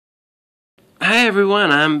Hi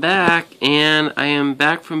everyone, I'm back, and I am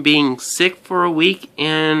back from being sick for a week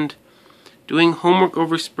and doing homework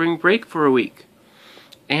over spring break for a week.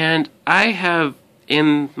 And I have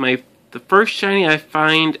the first shiny I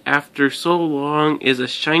find after so long is a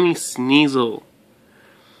shiny Sneasel.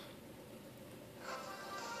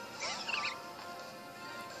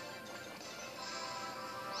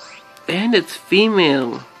 And it's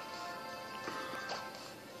female.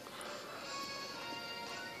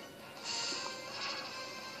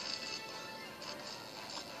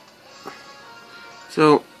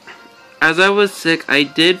 So, as I was sick, I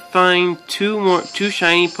did find two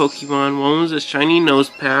shiny Pokemon. One was a shiny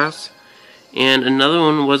Nosepass, and another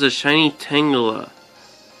one was a shiny Tangela.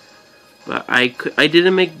 But I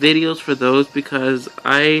didn't make videos for those because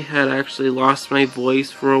I had actually lost my voice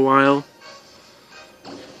for a while,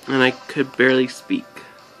 and I could barely speak.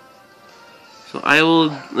 So I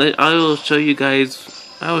will show you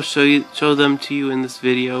guys. I will show them to you in this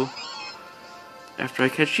video after I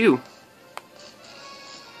catch you.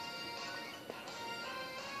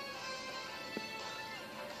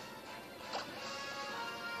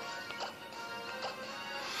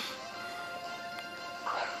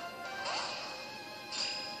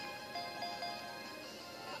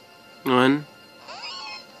 One.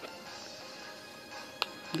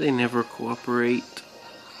 They never cooperate.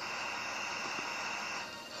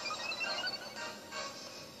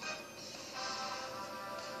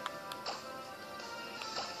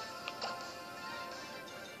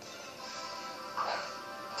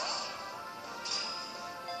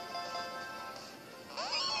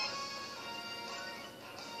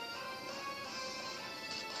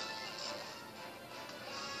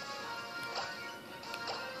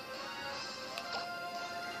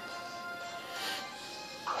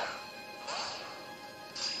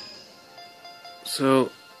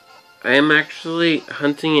 So, I am actually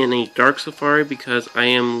hunting in a dark safari because I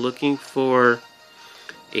am looking for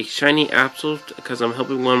a shiny Absol because I'm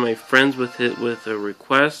helping one of my friends with it with a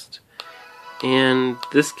request, and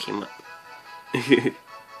this came up.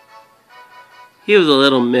 He was a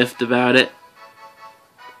little miffed about it.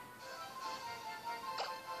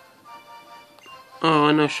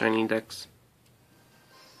 Oh, no shiny decks.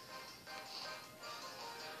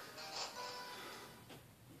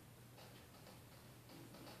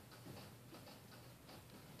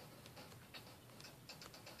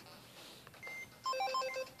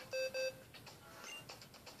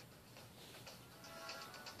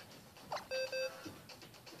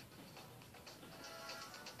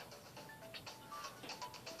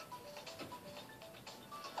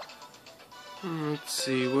 Let's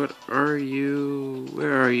see, what are you?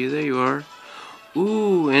 Where are you? There you are.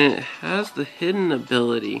 Ooh, and it has the hidden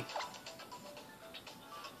ability.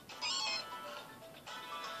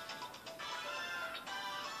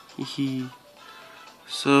 Hehe.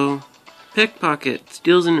 So, pickpocket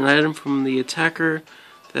steals an item from the attacker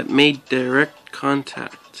that made direct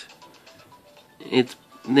contact. Its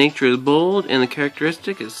nature is bold, and the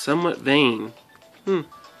characteristic is somewhat vain.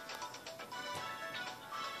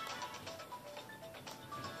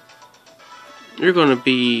 You're gonna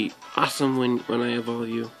be awesome when I evolve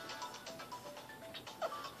you.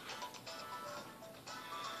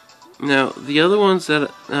 Now, the other ones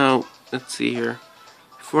that... Now, let's see here.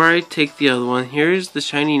 Before I take the other one, here's the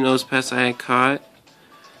shiny Nosepass I had caught.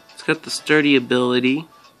 It's got the sturdy ability.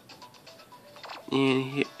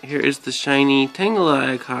 And here is the shiny Tangela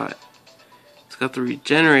I caught. It's got the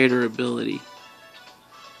regenerator ability.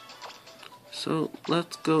 So,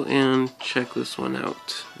 let's go and check this one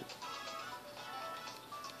out.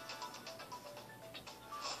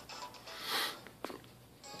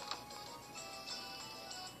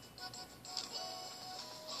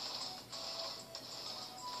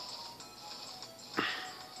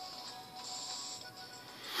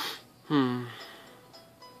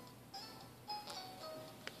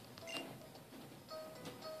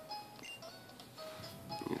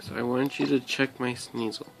 So I want you to check my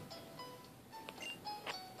Sneasel.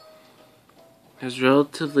 Has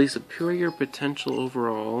relatively superior potential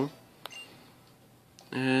overall.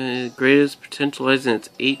 Greatest potential lies in its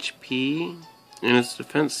HP, and its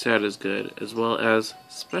defense stat is good, as well as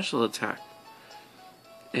special attack.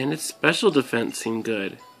 And its special defense seemed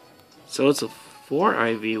good. So it's a 4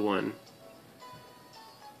 IV one.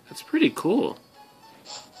 That's pretty cool.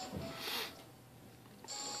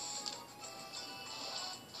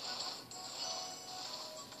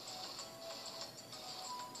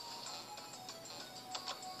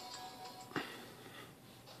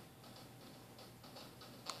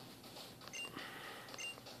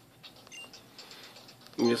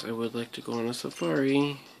 Yes, I would like to go on a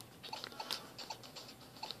safari.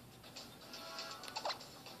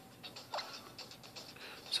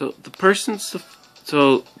 So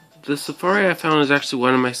the safari I found is actually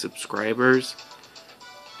one of my subscribers,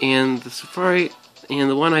 and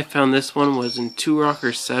the one I found, this one was in 2 Rocker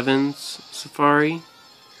 7's safari.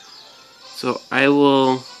 So I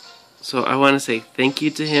want to say thank you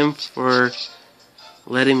to him for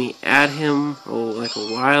letting me add him like a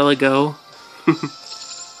while ago.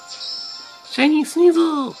 Shiny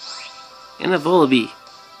Sneasel and a Volibee.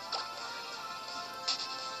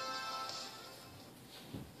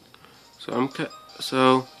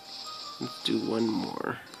 So let's do one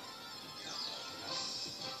more.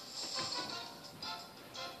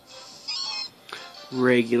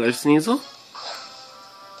 Regular Sneasel.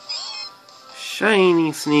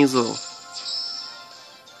 Shiny Sneasel.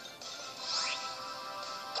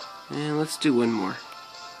 And let's do one more.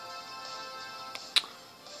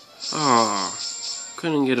 Aw,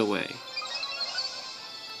 couldn't get away.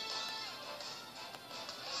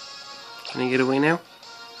 Can I get away now?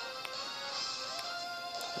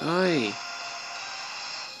 Oi.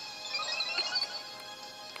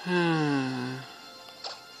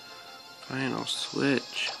 Final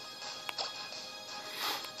switch.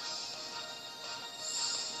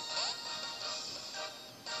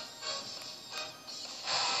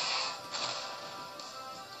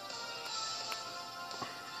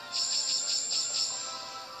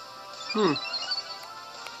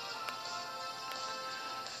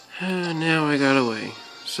 Now I got away.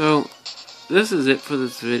 So, this is it for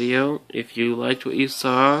this video. If you liked what you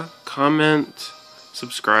saw, comment,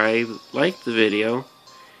 subscribe, like the video,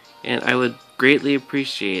 and I would greatly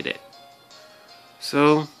appreciate it.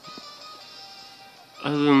 So,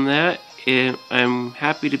 other than that, I'm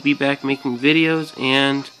happy to be back making videos,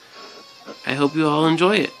 and I hope you all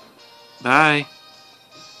enjoy it. Bye.